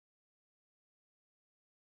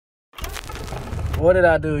What did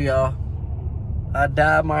I do, y'all? I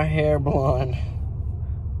dyed my hair blonde.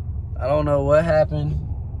 I don't know what happened.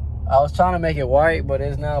 I was trying to make it white, but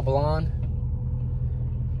it's now blonde.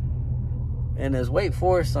 And this Wake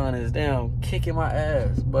Forest sun is damn kicking my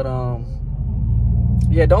ass. But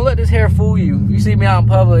yeah, don't let this hair fool you. If you see me out in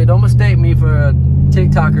public, don't mistake me for a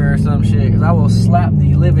TikToker or some shit, cause I will slap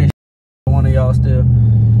the living shit out of one of y'all still.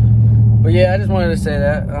 But yeah, I just wanted to say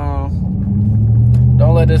that.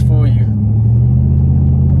 Don't let this fool you.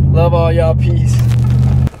 Love all y'all, peace.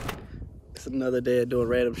 It's another day of doing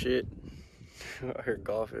random shit. I heard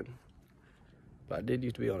golfing. But I did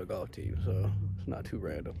used to be on a golf team, so it's not too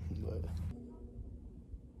random.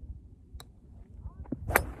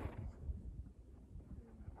 But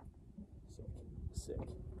sick.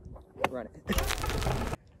 Run it.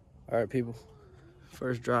 All right, people.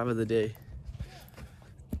 First drive of the day.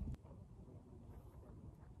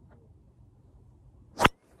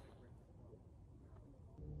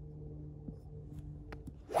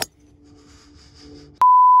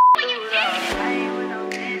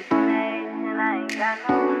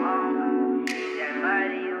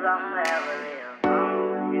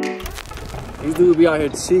 These dudes be out here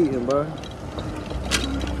cheating, bro.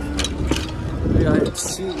 Be out here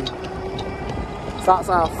cheating. Stop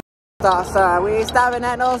sign, stop sign. We ain't stopping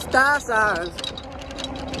at no stop signs.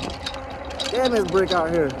 Damn, this brick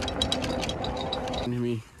out here.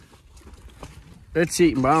 Me. They're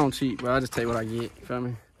cheating, but I don't cheat, bro. I just take what I get. You feel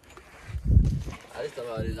me? I just thought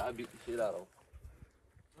about this. I beat the shit out of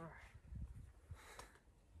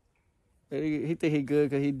him. He think he good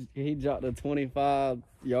because he dropped a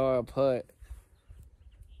 25-yard putt.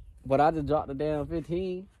 But I just dropped the damn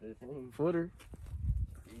 15 footer.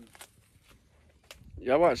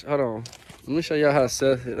 Y'all watch, hold on. Let me show y'all how to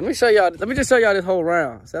set it. Let me just show y'all this whole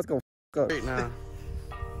round. So that's gonna f up right now.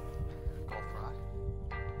 Golf pride.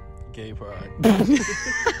 Gay pride. I've been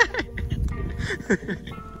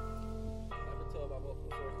told by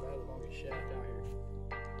multiple sources I have the longest shaft out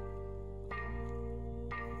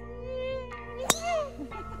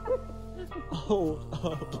here. Oh.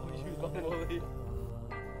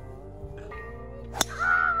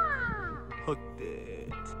 Hooked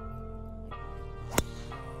it.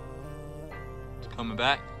 It's coming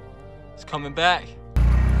back. It's coming back.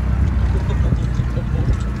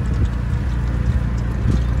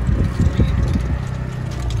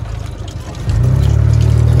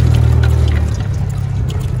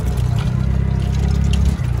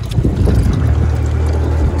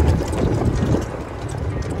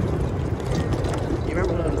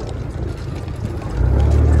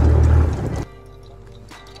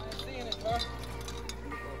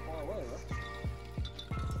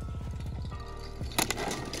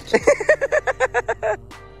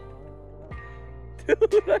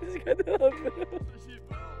 Dude, I just got that on film.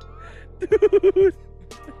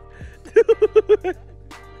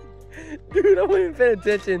 Dude, I wasn't even paying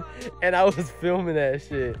attention and I was filming that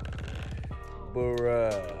shit.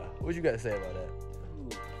 Bruh. What you got to say about that?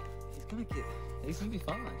 He's gonna be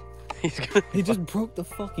fine. He just broke the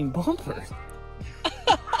fucking bumper.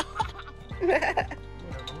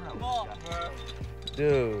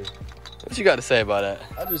 Dude, what you got to say about that?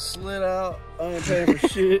 I just slid out. I ain't paying for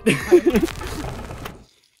shit.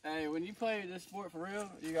 Hey, when you play this sport for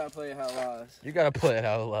real, you gotta play it how it lies. You gotta play it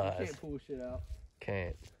how it lies. You can't pull shit out.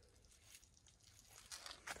 Can't.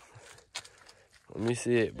 Let me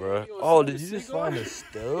see it, bro. Oh, did you just find a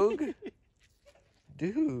Stoke?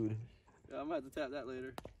 Dude. Yeah, I'm gonna have to tap that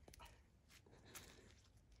later.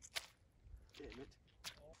 Damn it.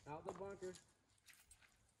 Out the bunker.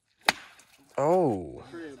 Oh.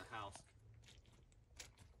 Crib. House.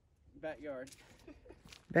 Backyard.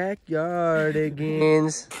 Backyard again.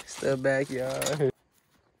 It's the backyard. What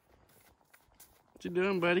you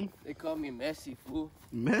doing, buddy? They call me Messi, fool.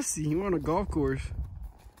 Messi? You on a golf course.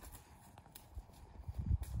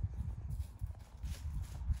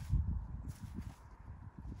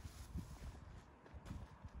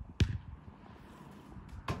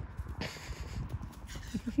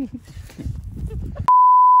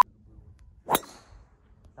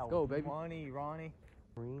 Go, baby. Ronnie.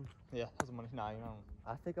 Green? Yeah, that's the money. Nah, you know.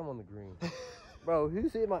 I think I'm on the green. Bro,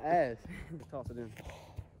 who's hitting my ass? Toss it in.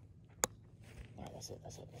 Alright, that's it.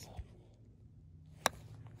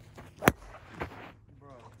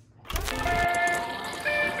 Bro.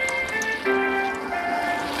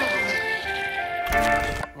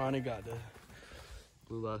 Ronnie got the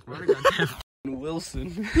blue last one. Ronnie got that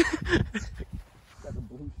Wilson. Got the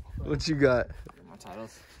blue. What you got? My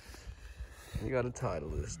titles. You got a title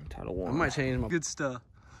list. Title 1. I might change my Good stuff.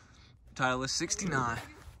 Title is 69.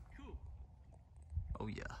 Oh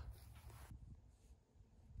yeah.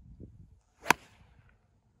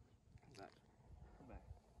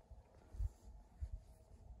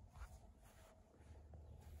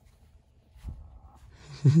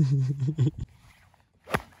 Thank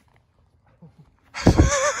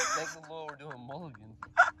the Lord we're doing mulligans.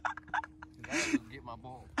 I have to get my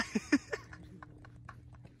ball.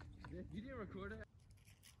 You didn't record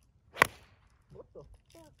it? What the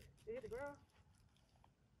fuck? It hit the ground?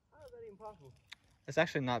 How is that even possible? It's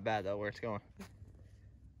actually not bad though, where it's going.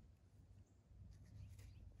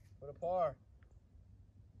 What a par.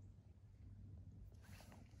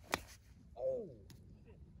 Oh.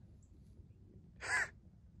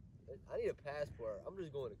 I need a passport. I'm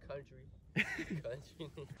just going to country.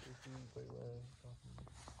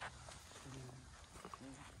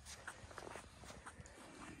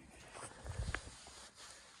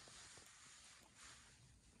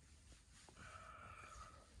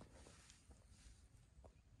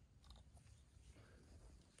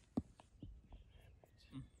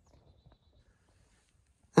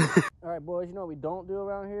 All right, boys, you know what we don't do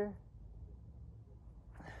around here?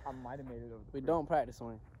 I might have made it over. We don't practice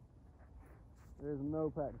swing. There's no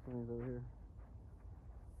practice swings over here.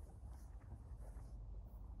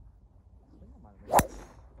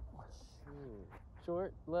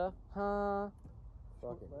 Short, left, huh?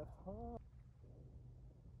 Fuck it. Left, huh?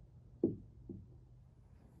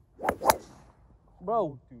 Bro,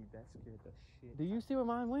 Oh, dude, that scared the shit. do you see where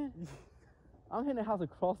mine went? I'm hitting the house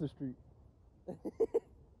across the street.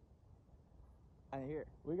 I didn't hear it.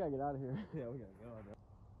 We gotta get out of here. Yeah, we gotta go.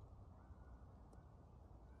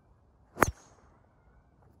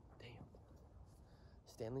 Damn.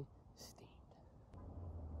 Stanley steamed.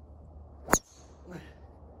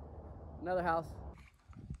 Another house.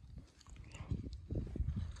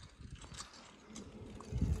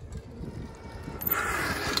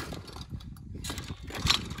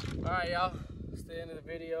 Alright, y'all. That's the end of the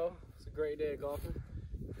video. It's a great day of golfing.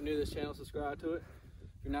 If you're new to this channel, subscribe to it.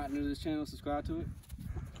 If you're not new to this channel, subscribe to it.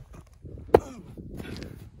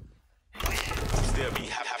 Still be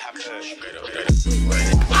happy.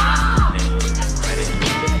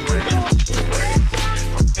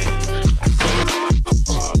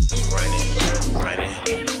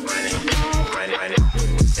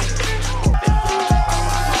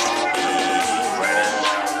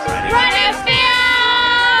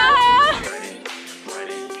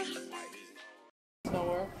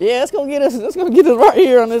 Yeah, let's go get us right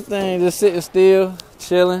here on this thing. Just sitting still,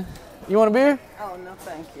 chilling. You want a beer? Oh no,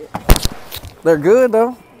 thank you. They're good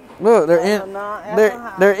though. Look, they're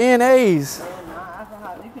They're NAs.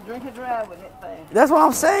 You can drink and drive with that thing. That's what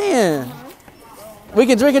I'm saying. We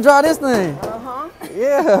can drink and drive this thing.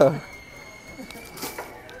 Yeah.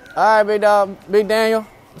 All right, big dog, Big Daniel.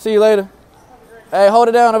 See you later. Hey, hold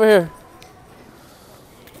it down over here.